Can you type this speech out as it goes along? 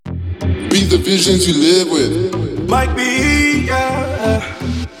Be the visions you live with. Might be, yeah.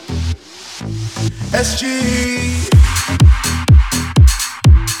 SG.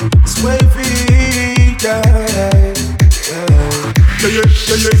 It's wavy, yeah.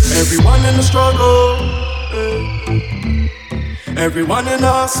 Everyone in the struggle, everyone in the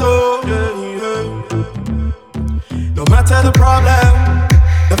hustle. No matter the problem,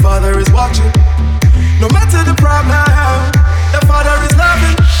 the Father is watching. No matter the problem, the Father is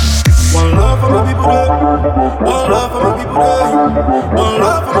loving. One love for my people there. One love for my people there. One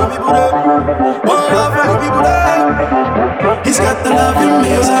love for my people there. One love for my people there. He's got the love in me,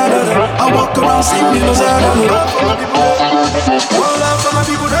 I walk around singing, one love for my people there. One love for my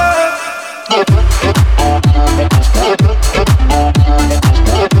people there.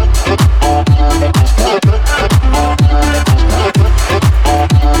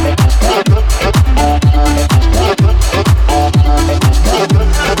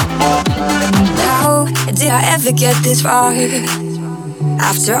 Did I ever get this far?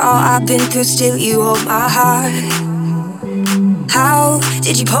 After all I've been through, still you hold my heart. How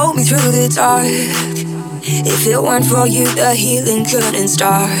did you pull me through the dark? If it weren't for you, the healing couldn't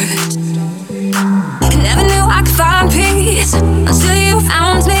start. I never knew I could find peace until you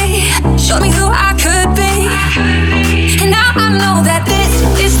found me. Showed me who I could be. And now I know that this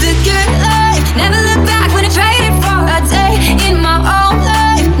is the good life. Never look back when I traded for a day in my own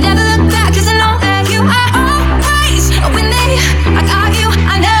life. Never look back 'cause I know that you are always with me. I got you,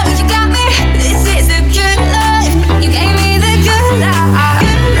 I know you got me. This is the good life. You gave me the good life.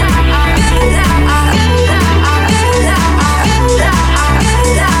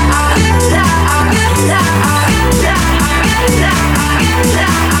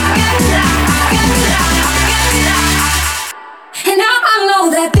 And now I know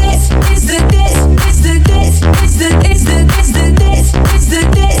that this is the this is the this is the is the is the this is the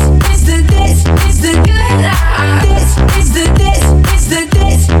this is the this is the good life. This is the this is the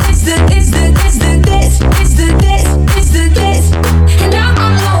this is the is the is the this is the this is the this. And now I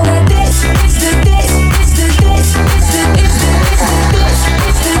know that this is the this is the this is the is the is the this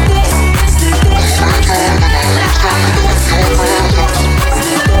is the this is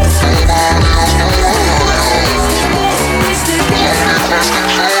the this.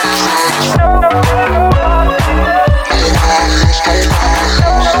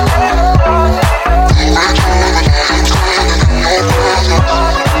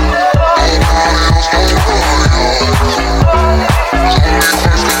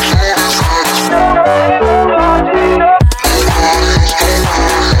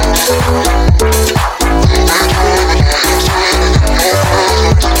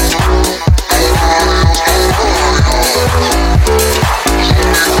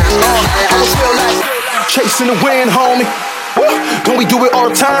 Chasing the wind, homie. Don't we do it all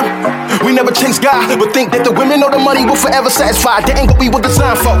the time? We never chase God, but think that the women or the money will forever satisfy. That ain't what we were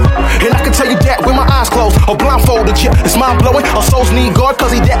designed for. And I can tell you that with my eyes closed or blindfolded. Yeah, it's mind blowing. Our souls need God,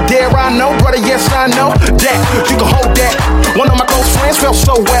 'cause he that there I know. Brother, yes, I know that you can hold that. One of my close friends felt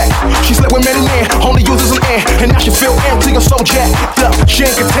so wet. She slept with many men, only uses an air. And now she feel empty and so jacked up. She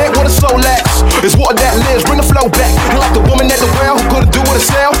ain't content with her soul lacks. It's water that lives, bring the flow back. And like the woman at the well who couldn't do it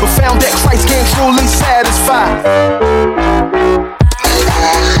herself, but found that Christ can truly satisfy.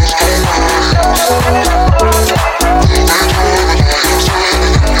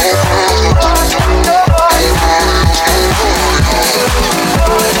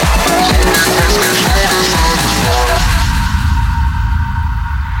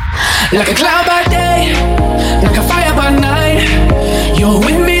 Like a cloud by day, like a fire by night. You're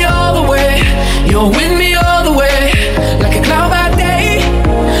with me all the way, you're with me all the way. Like a cloud by day,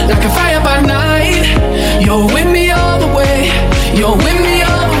 like a fire by night. You're with me all the way, you're with me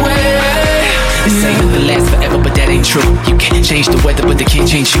all the way. This ain't gonna last forever, but that ain't true. You can't change the weather, but they can't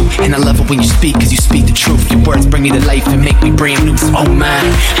change you. And I love it when you speak, 'cause you speak the truth. Your words bring me to life and make me brand new. Oh my,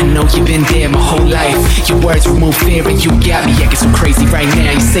 I know you've been there my whole life. Your words remove fear and you got me acting so crazy right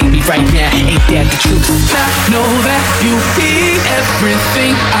now. You save me right now, ain't that the truth? I know that you be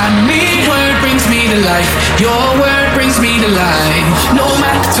everything I need. Your word brings me to life, your word brings me to life. No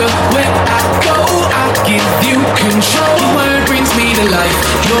matter where I go, I give you control. Your word brings me to life,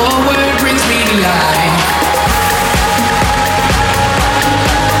 your word brings me to life.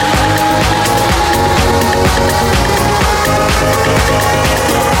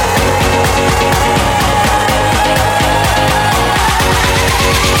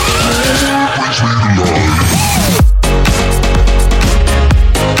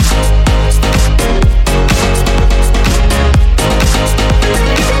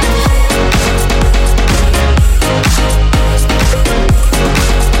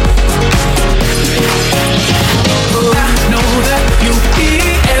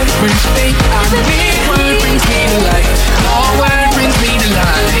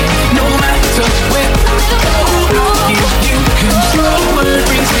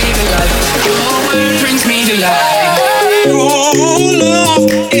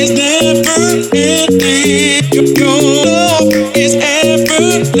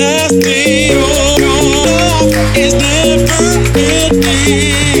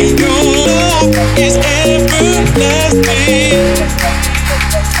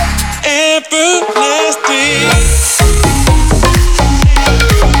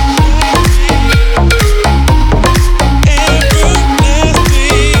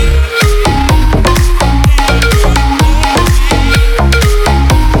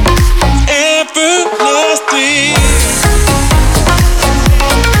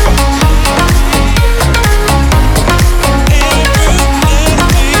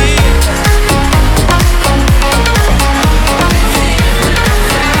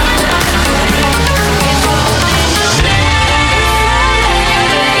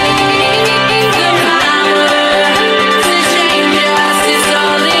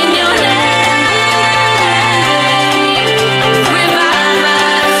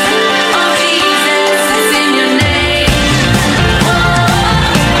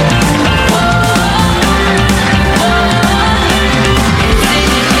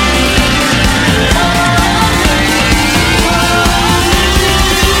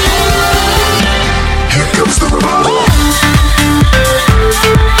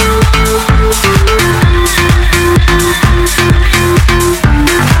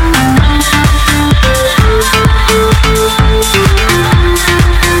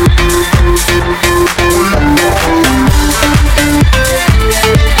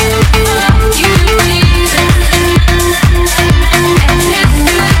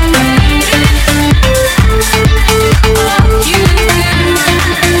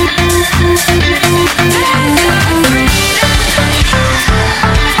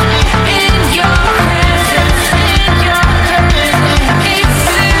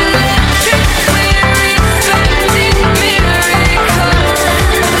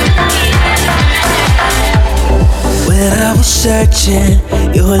 Searching,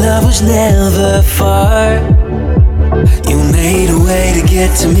 your love was never far. You made a way to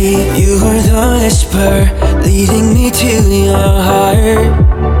get to me. You were the whisper leading me to your heart.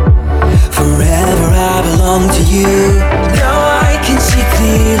 Forever I belong to you. Now I can see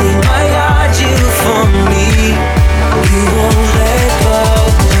clearly my God, you for me. You won't let go.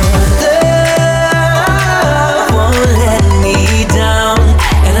 Love won't let me down.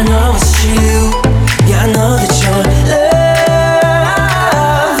 And I know it's true. Yeah, I know that your love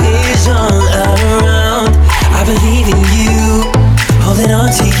is all around. I believe in you, holding on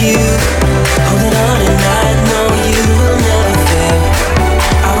to you, holding on, and I know you will never fail.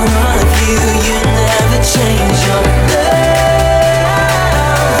 I will run of you, you never change your love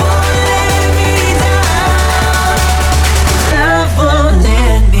won't let me down. Love won't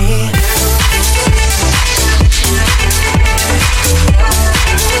let me.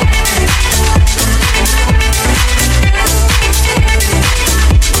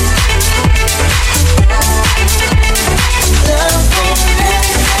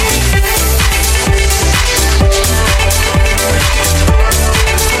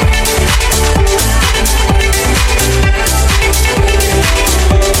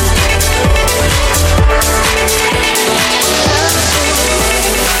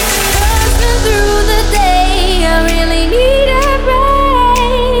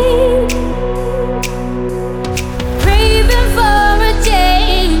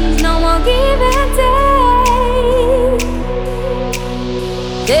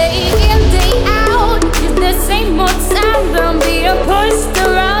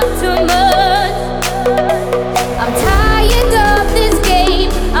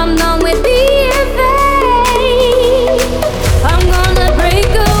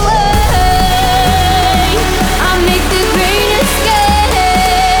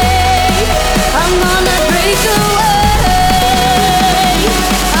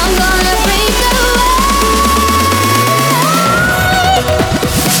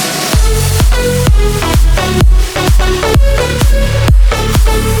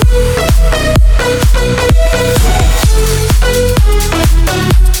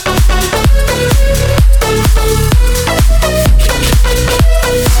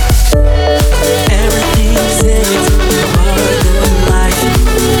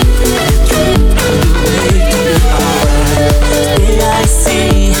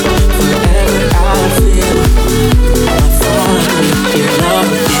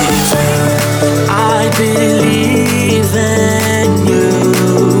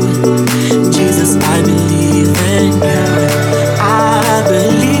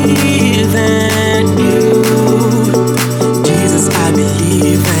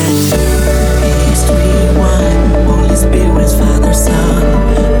 Father, Son.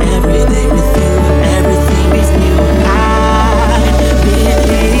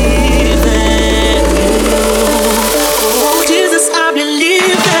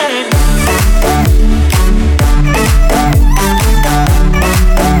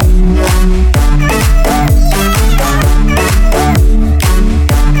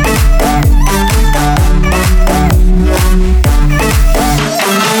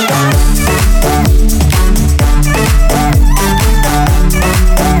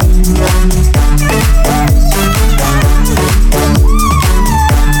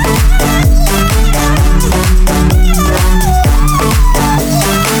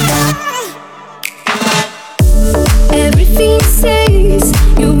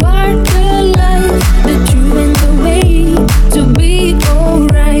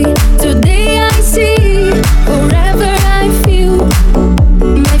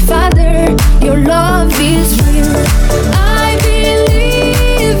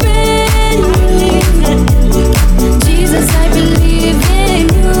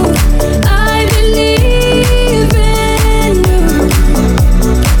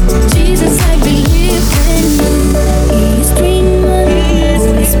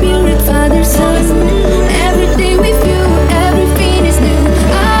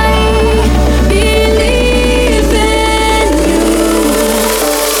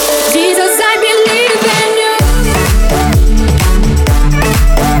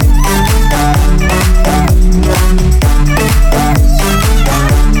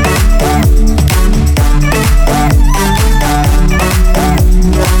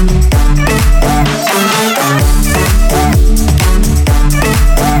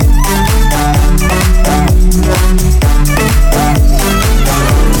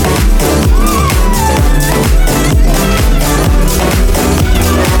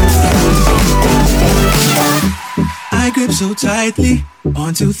 grip so tightly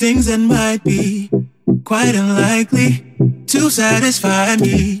onto things that might be quite unlikely to satisfy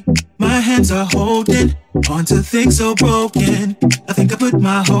me. My hands are holding onto things so broken. I think I put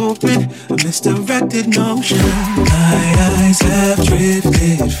my hope in a misdirected notion. My eyes have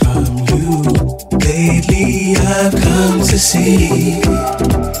drifted from you. Lately I've come to see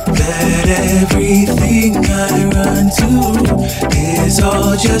that everything I run to is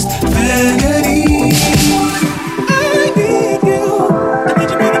all just vanity. I need you. I need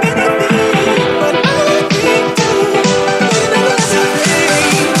you more than anything, but I need you. You never listen to me.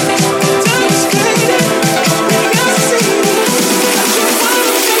 Just crazy. Everything else I see. That's your one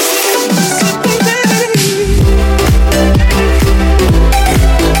face. Something vanity.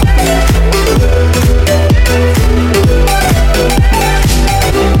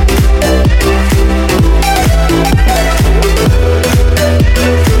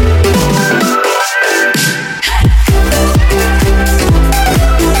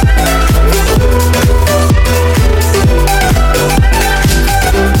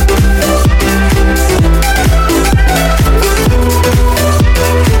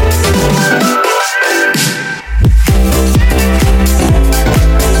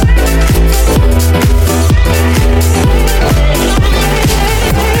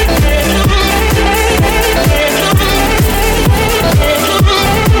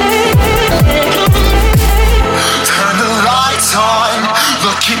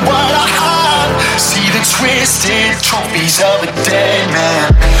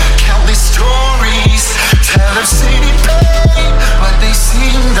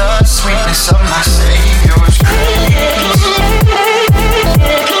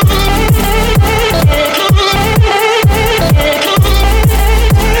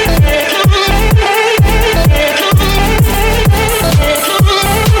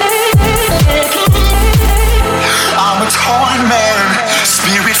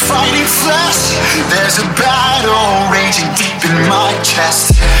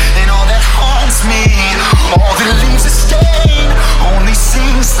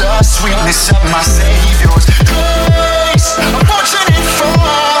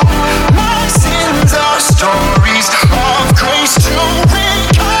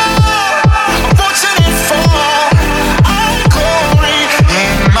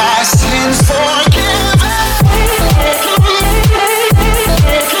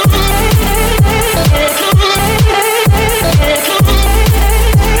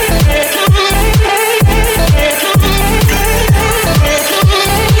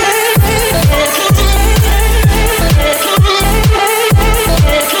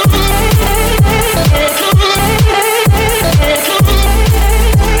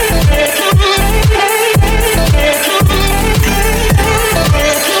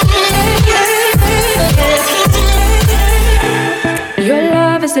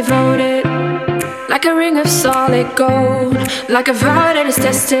 Like a vow that is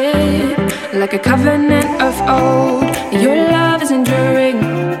tested, like a covenant of old. Your love is enduring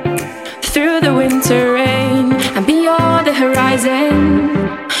through the winter rain and beyond the horizon.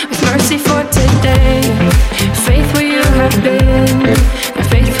 With mercy for today, faithful you have been, and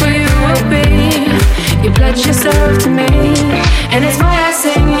faithful you will be. You pledge yourself to me, and it's why I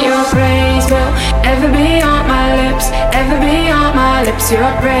sing your praise will ever be on my lips, ever be on my lips.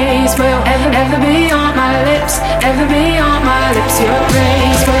 Your praise will ever be on my lips, ever be on my lips. Your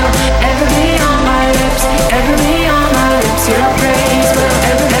praise will ever be on my lips, ever be on my lips. Your praise will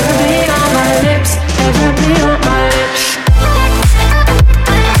ever be on my lips, ever be on my lips.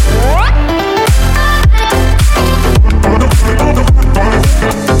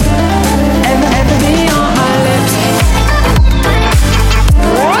 Ever be on my lips.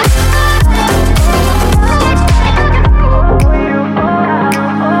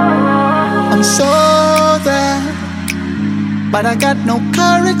 I'm so there, but I got no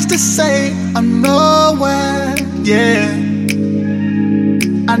courage to say I'm nowhere. Yeah,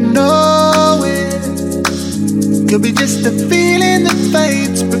 I know it could be just a feeling that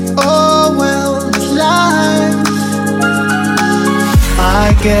fades, but oh well, it's life.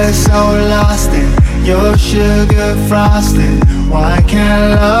 I get so lost in your sugar frosting. Why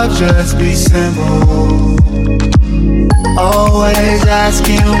can't love just be simple? Always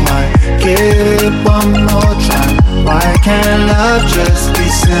asking why, give it one more try. Why can't love just be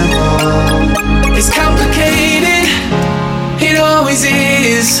simple? It's complicated, it always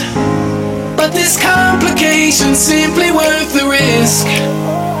is. But this complication's simply worth the risk.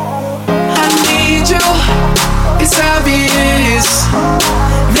 I need you, it's obvious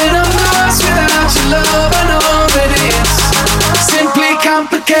that I'm lost without your love. I know that it's simply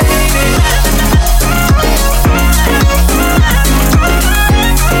complicated.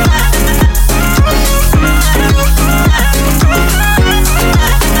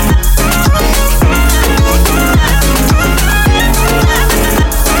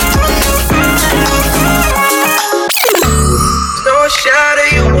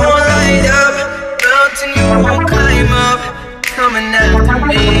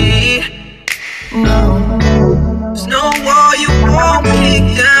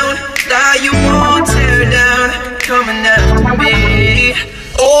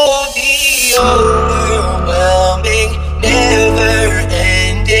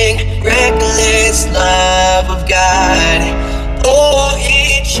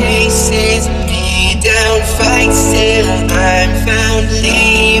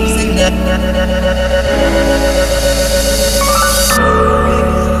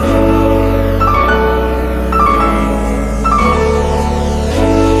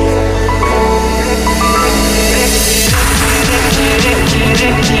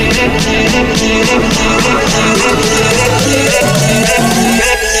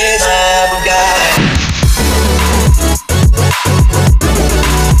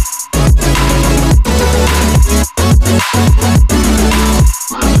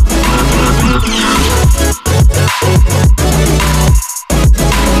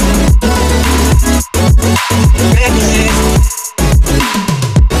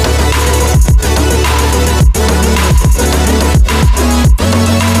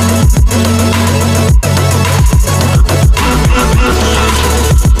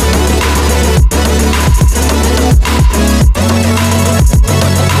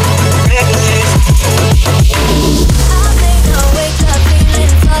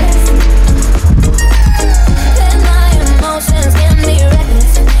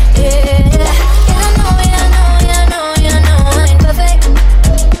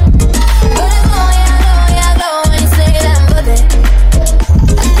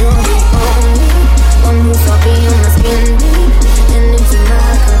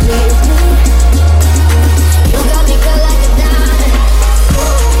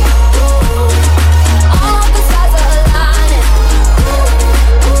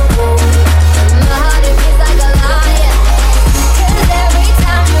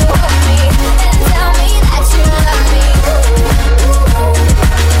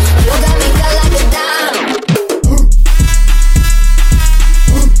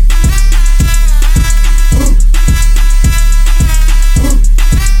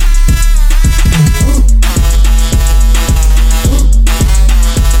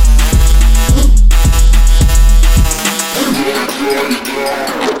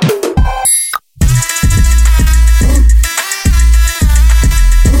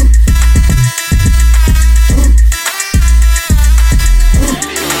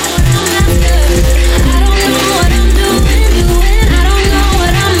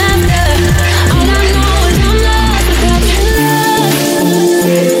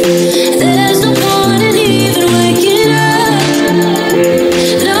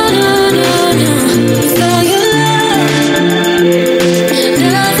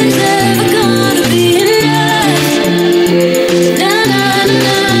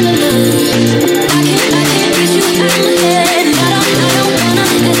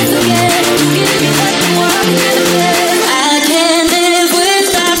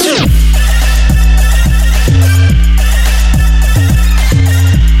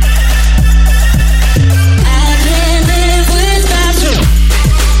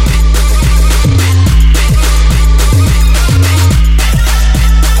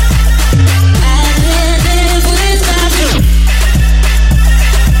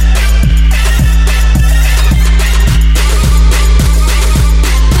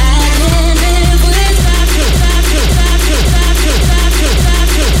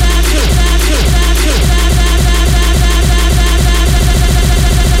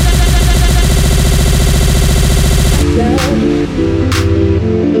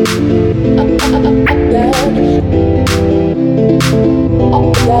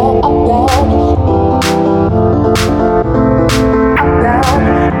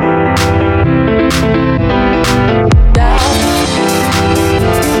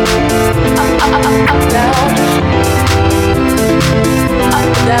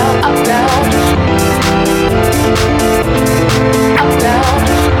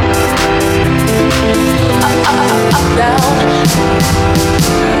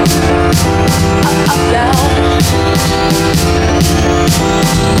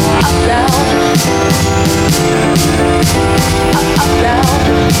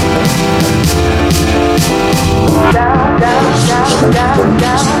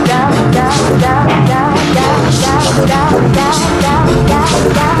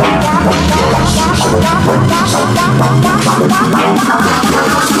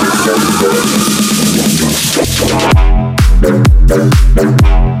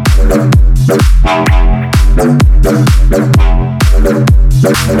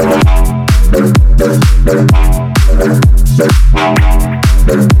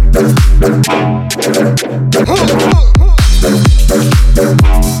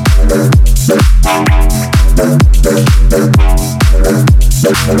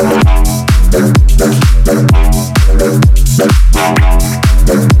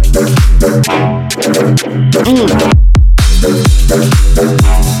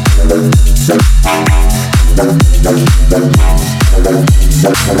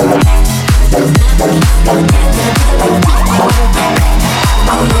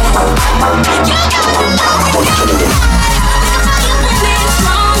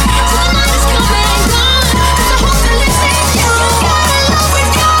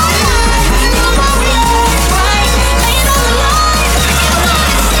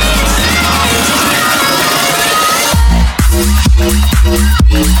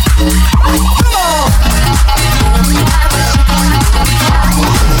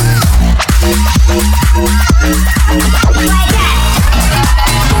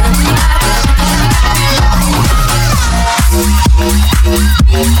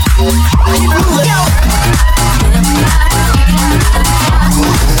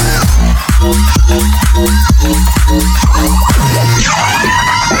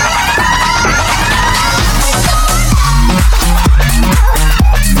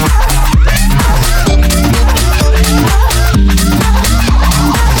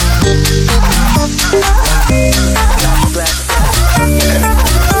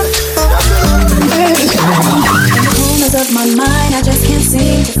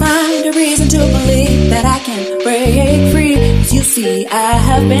 I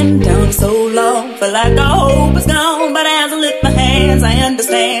have been down so long, feel like all hope is gone. But as I lift my hands, I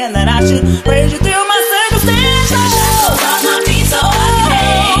understand that I should praise you through my circumstance. Oh, God, not me so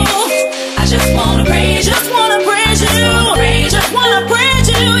I just wanna praise, just wanna praise you, just wanna praise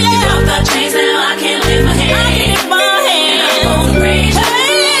you. Yeah, you off the chains now, I can't lift my hand. I can't lift my hand. I wanna praise you.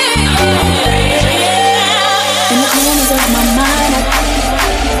 In the corners of my mind,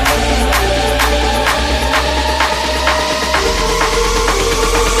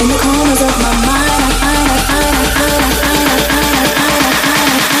 in the corners of my mind, I find.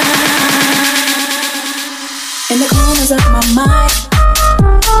 In the corners of my mind.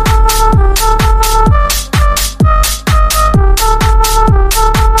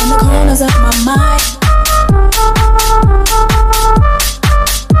 In the corners of my mind.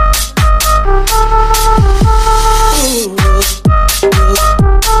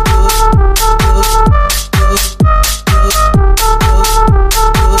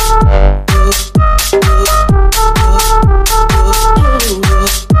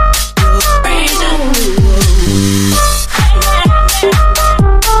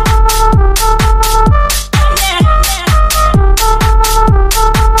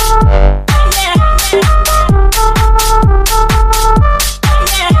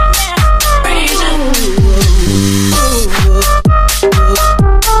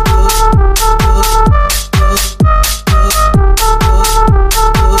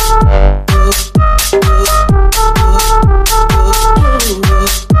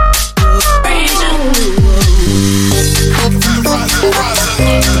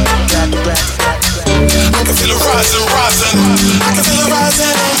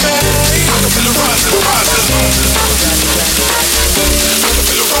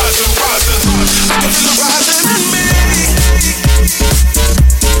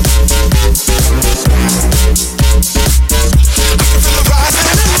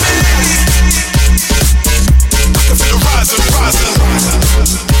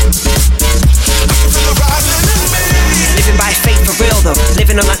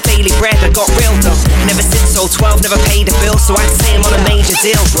 So I'd say I'm on a major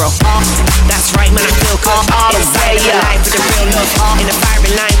deal, bro. That's right, man, I feel good. Inside of the life with a real love. In a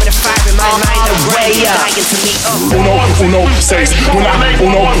firing line with a fire in my mind. I'm ready, dying to meet up. Uno, seis. Uno,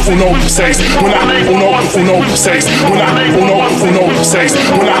 seis. Uno, seis. Uno, seis. Uno, seis. Uno, seis.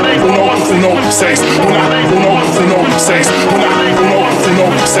 Uno, seis.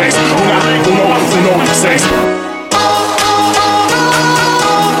 Uno, seis.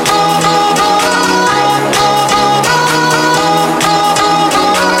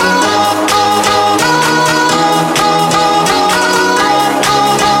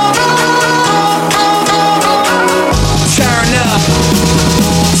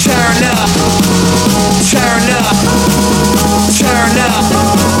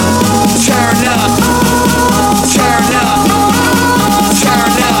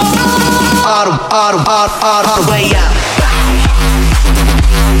 All the way up.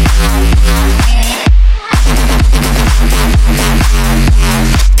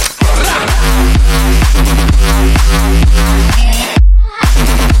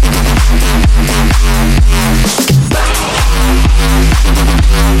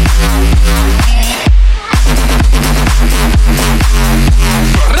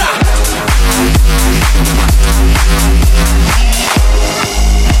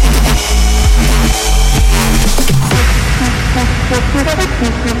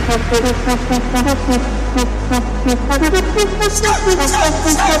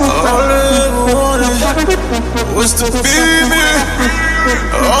 All I ever wanted was to be me.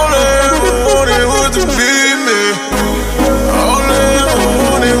 All I ever wanted was to be me. All I ever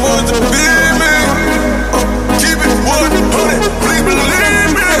wanted was to be me. Keep it 100, please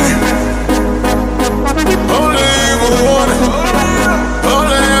believe me. All I ever wanted, all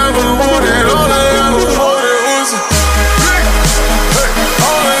I ever wanted, all I ever wanted was a big, hey,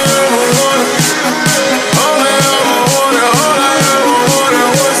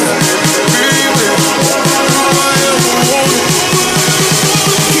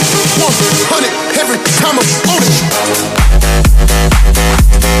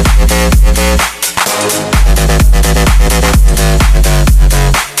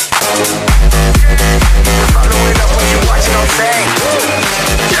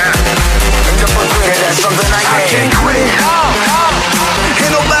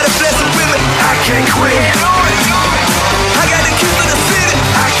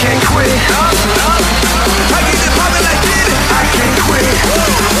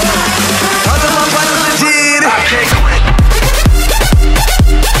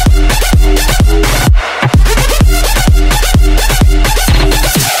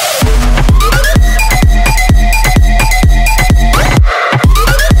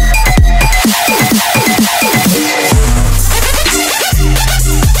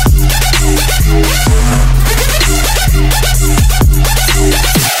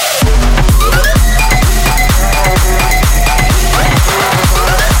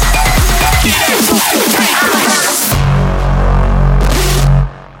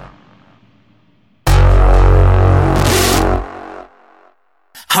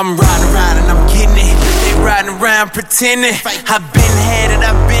 I'm riding around and I'm getting it. They riding around pretending. I've been had it,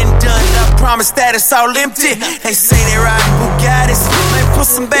 I've been done. I promise that it's all empty. They say they riding Bugattis. They put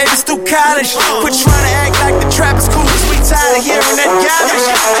some babies through college. Quit trying to act like the trap is cool, cause we tired of hearing that garbage.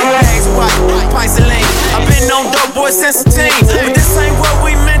 Bags white, pints of lean. I've been on dope boy since a teen, but this ain't what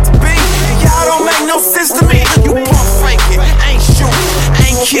we meant to be. Y'all don't make no sense to me. You pump faking, ain't shooting,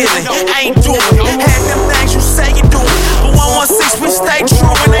 ain't killing, ain't doing. Had them things you say you doing, but 116 we stay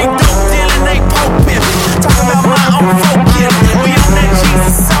true and they dope dealing, they pope pimping. Talk about my own folk killing. We on that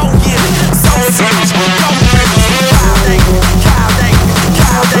Jesus soul giving, so serious. Go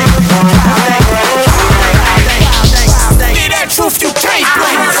that truth you can't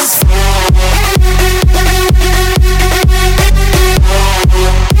play.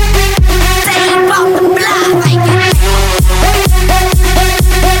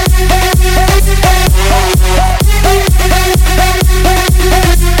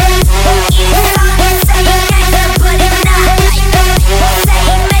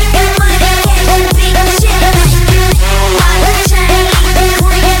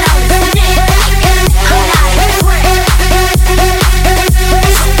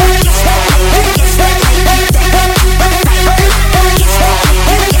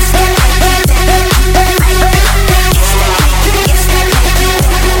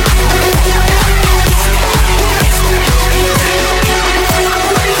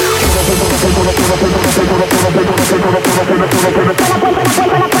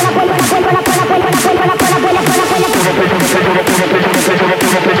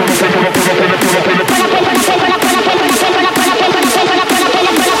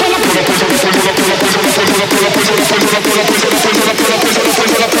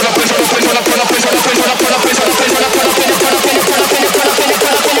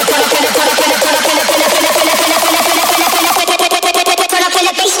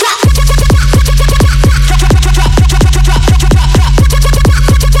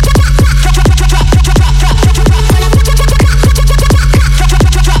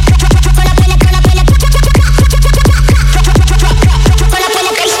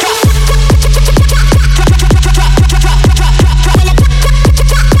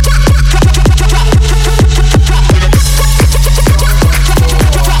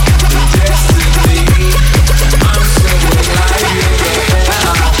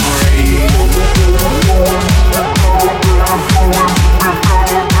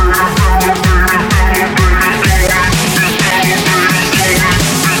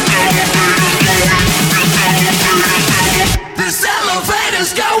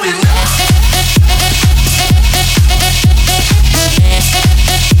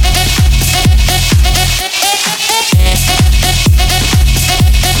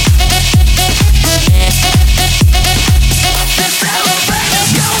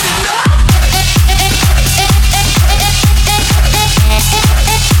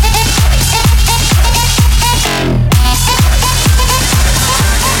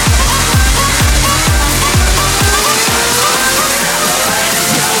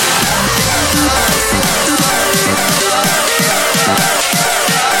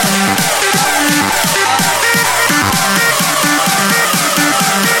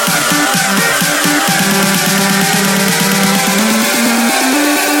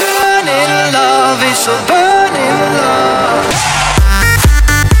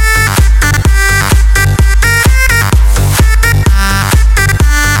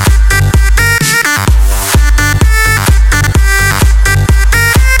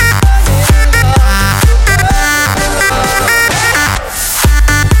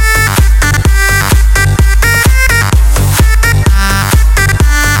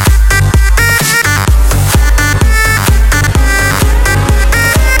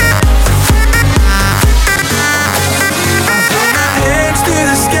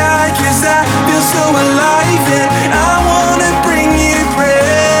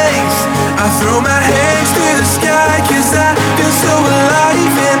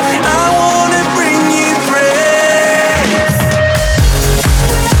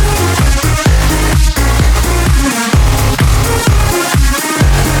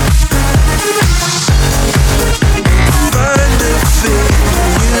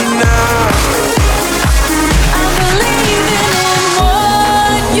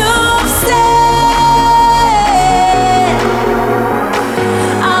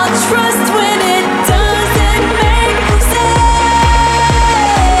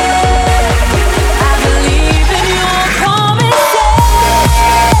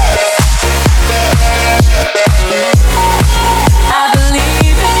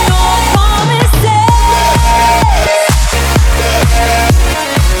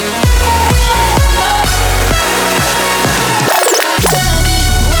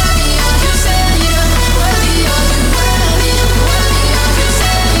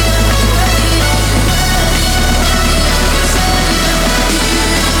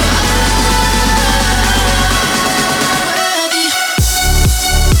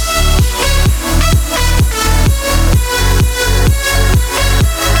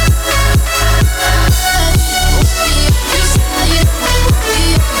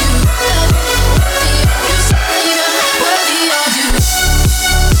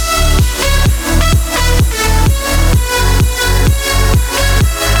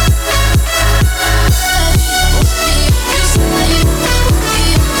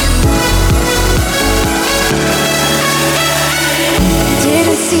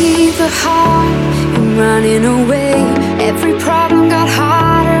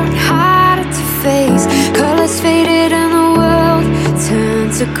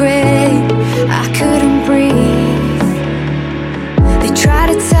 grave. I couldn't breathe. They try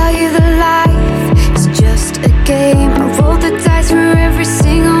to tell you that life is just a game. I rolled the dice for every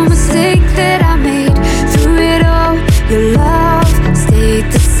single mistake that I made. Through it all, your love stayed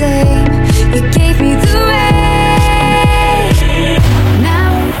the same. You gave me the way. Now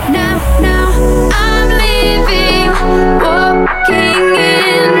I'm living, walking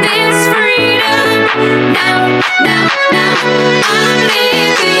in this freedom. Now I'm living.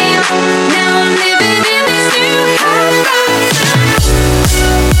 Now I'm living in this new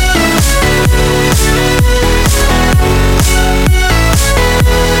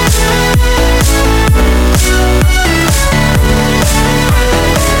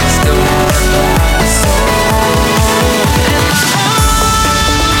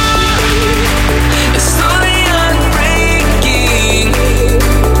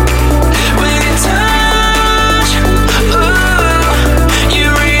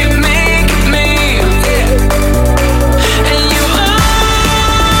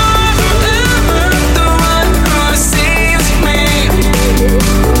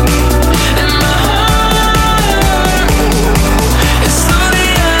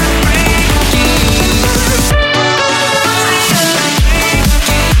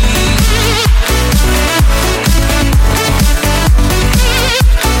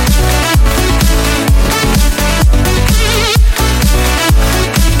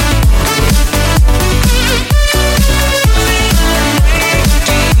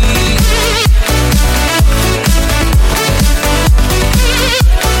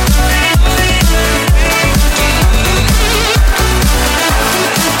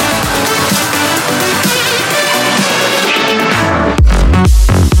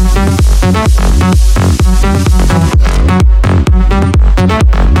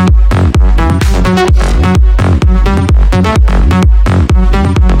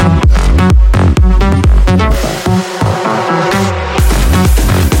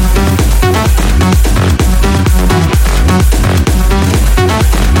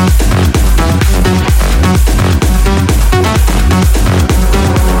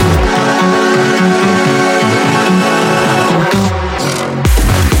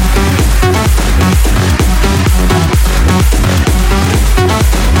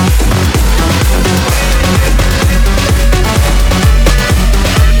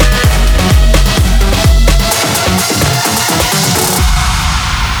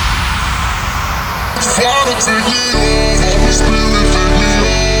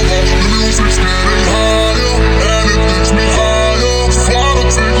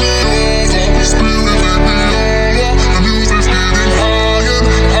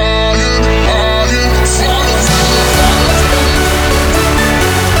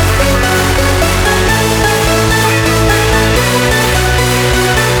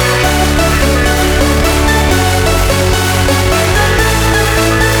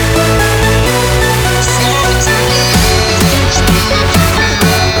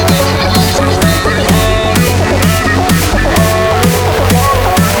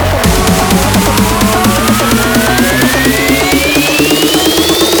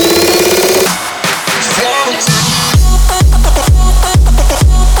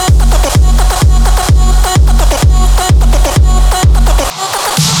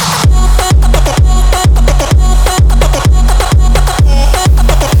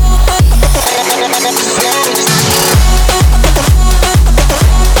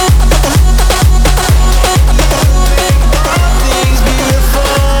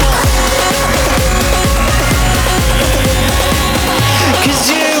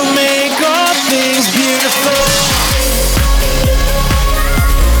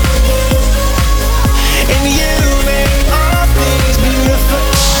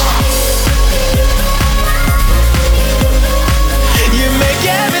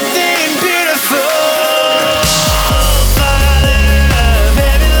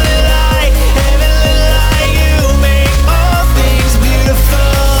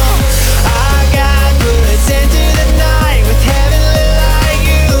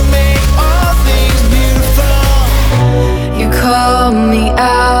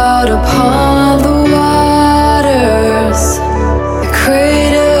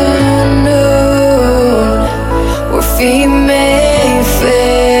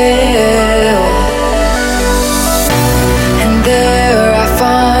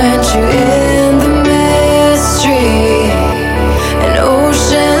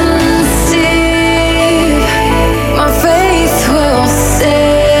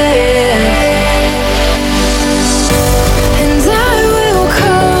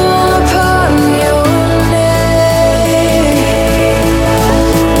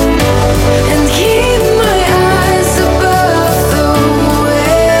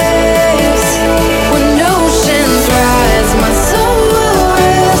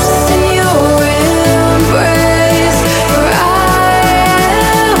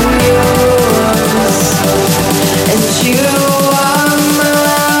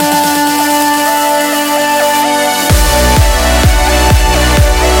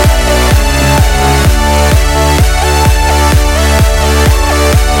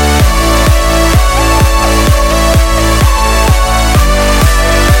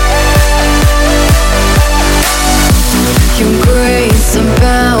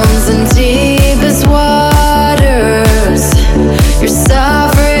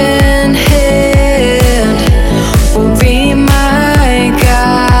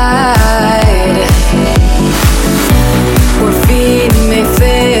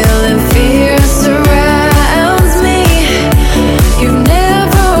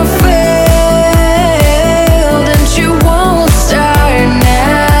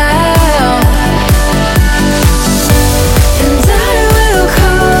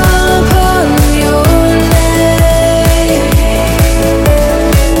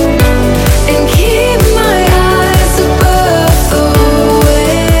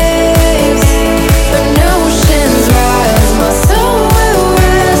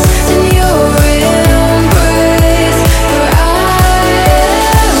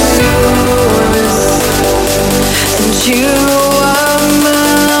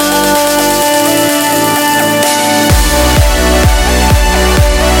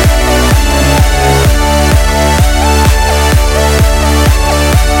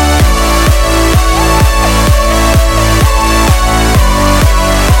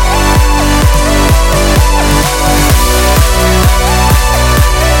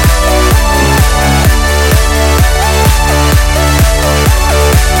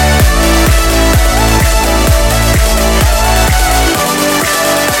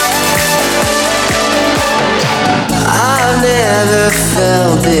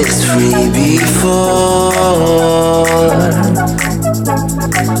this free before.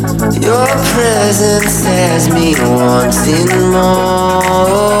 Your presence has me wanting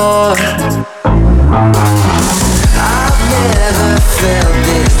more. I've never felt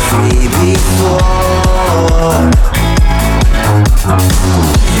this free before.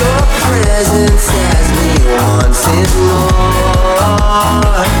 Your presence has me wanting more.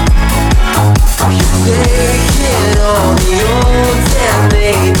 You take it on the old and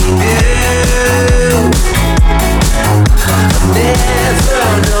made me new. I've never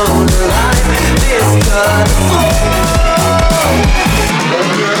known a life this colorful.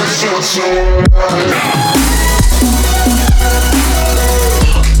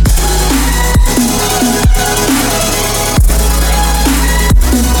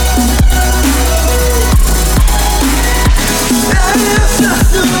 I guess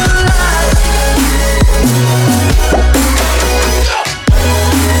it's alright.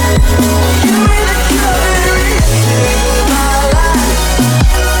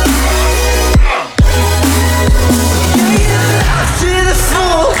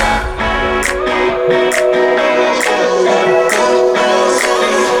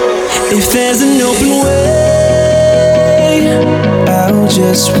 If there's an open way, I'll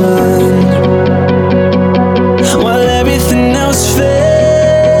just run, while everything else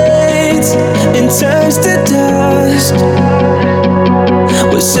fades and turns to dust.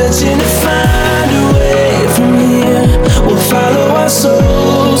 We're searching to find a way from here. We'll follow our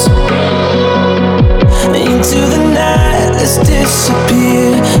souls into the night. Let's disappear,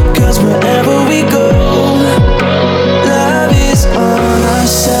 'cause wherever we go, love is on our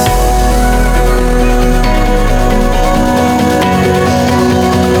side.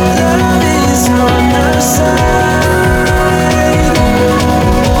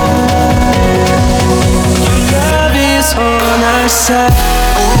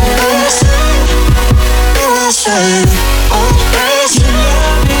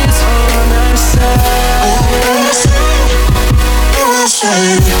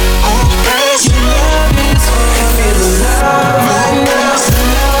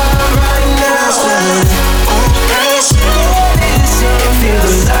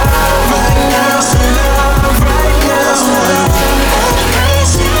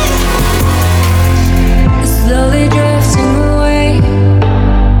 Slowly drifting away,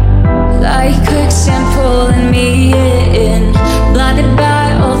 like quicksand pulling me in, blinded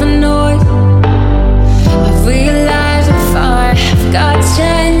by all the noise. I've realized how far I've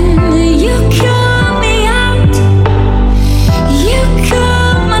gotten. You call me out, you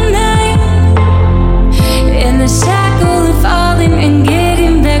call my name, in the cycle of falling and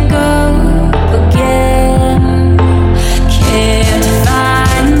getting back up again. Can't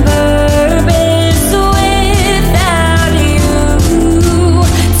find purpose without you.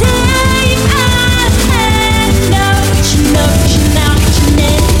 Take my hand, no, you know, you know, you know.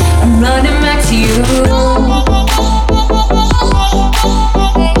 I'm running back to you.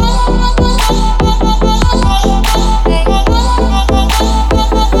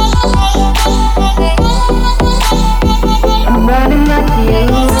 I'm running back to you.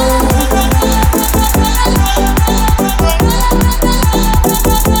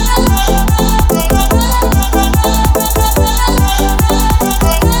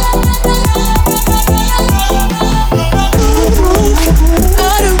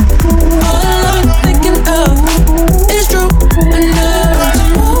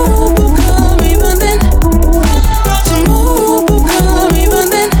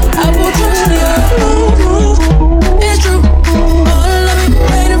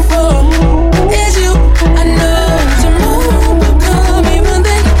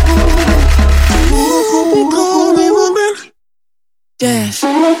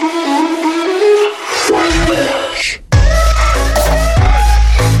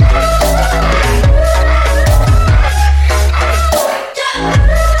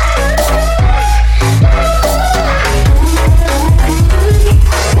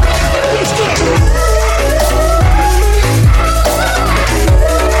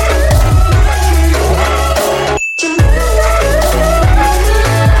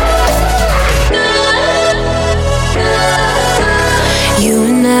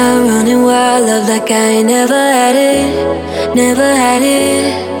 Like I ain't never had it, never had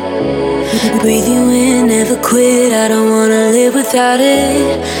it. Breathe you in, never quit. I don't wanna live without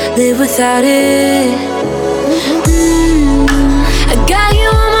it, live without it. I got you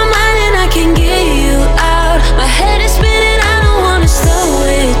on my mind and I can't get you out. My head is spinning, I don't wanna slow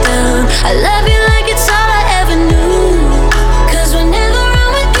it down. I love you like it's all I ever knew. 'Cause whenever I'm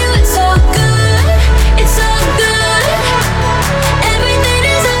with you, it's all good, it's all good. Everything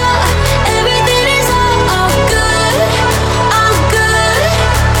is all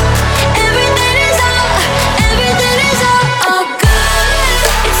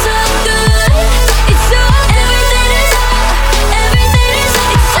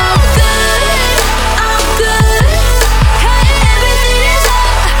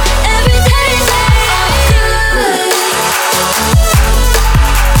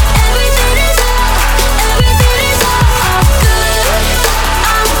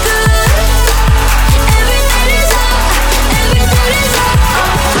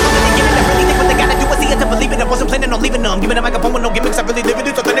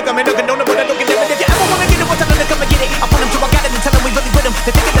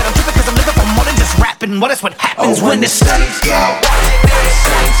Well, that's what happens when the Saints go.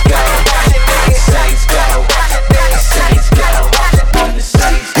 Saints go. Saints go. Saints go. When the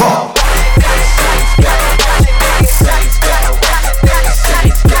Saints go. Saints go. Saints go.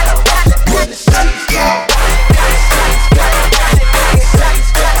 Saints go. When the Saints go. Saints go.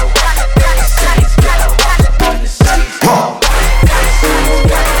 Saints go. Saints go. When the Saints go.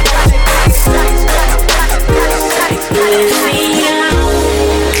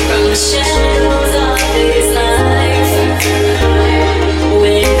 From the shadows of this life,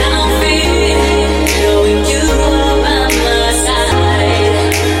 when I'm free, knowing you are by my side.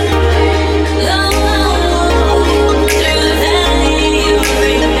 Long through the valley you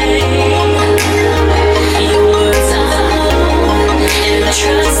remain. Your words are home, and I'm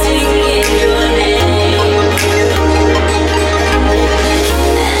trusting in your name.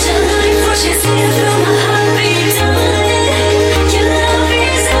 As your light pushes in through my heartbeat, your love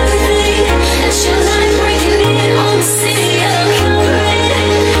is everything. As your light breaking in on the city of Calvary,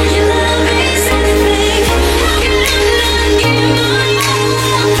 your love is everything. How can I not give my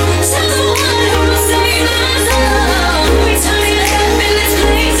all to the one who saved my soul? We turn your happiness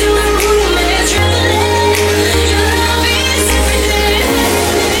place to a room and trembling. Your love is everything.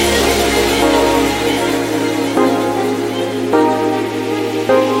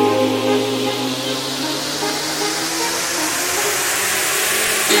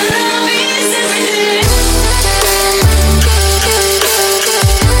 Your love is everything.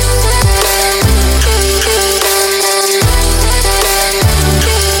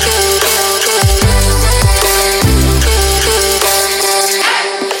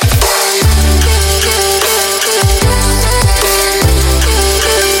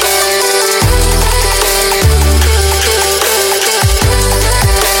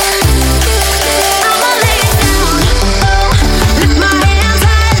 Lift my hands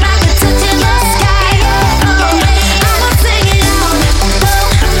high like a touch in the sky. I'ma sing it out.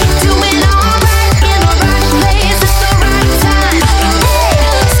 Doing alright in the right place at the right time.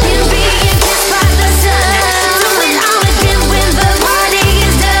 Skin being kissed by the sun. Do it all again when the party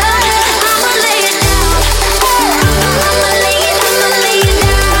is done. I'ma lay it down. I'ma lay it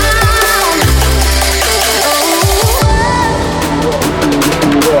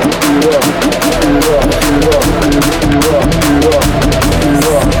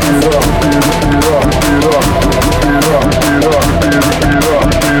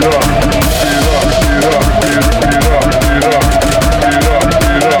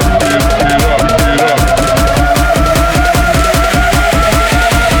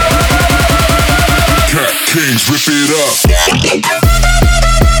Cat Kings, rip it up.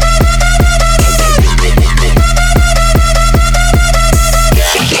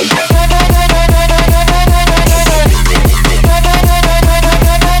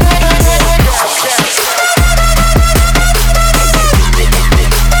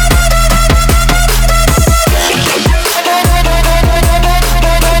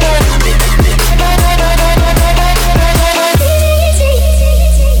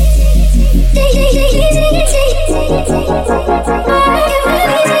 Easy.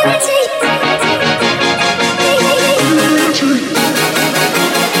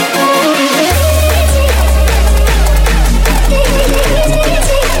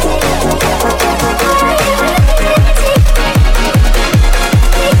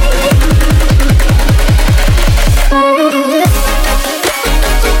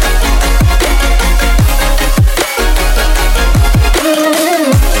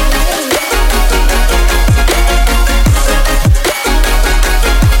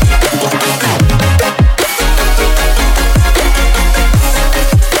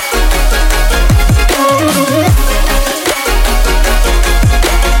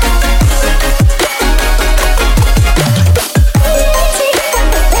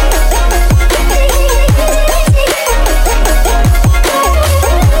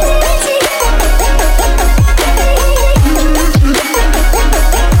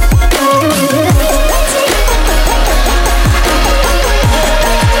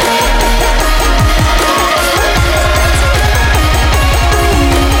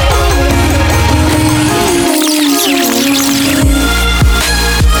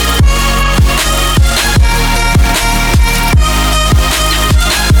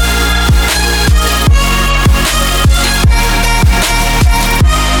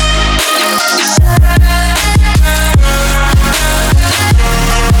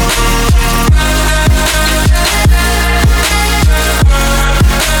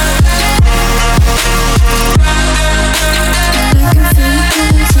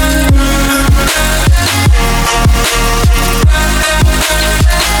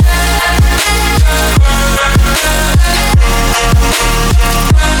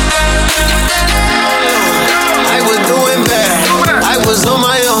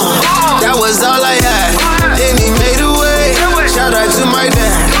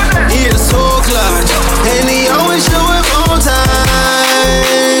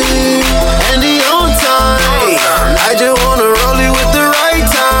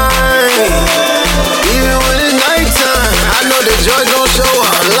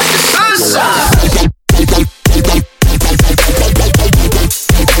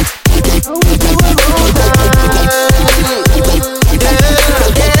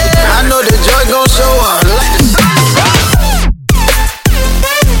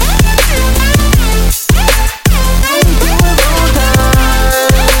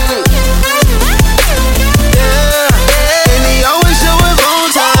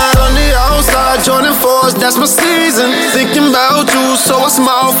 that's my season. Thinking about you, so I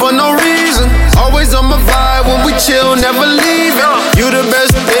smile for no reason. Always on my vibe when we chill, never leaving. You the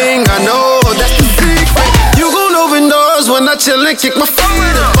best thing I know, that's the secret. You gon' open doors when I chill and kick my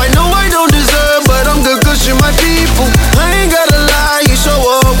feet up. I know I don't deserve, but I'm good cause you're my people.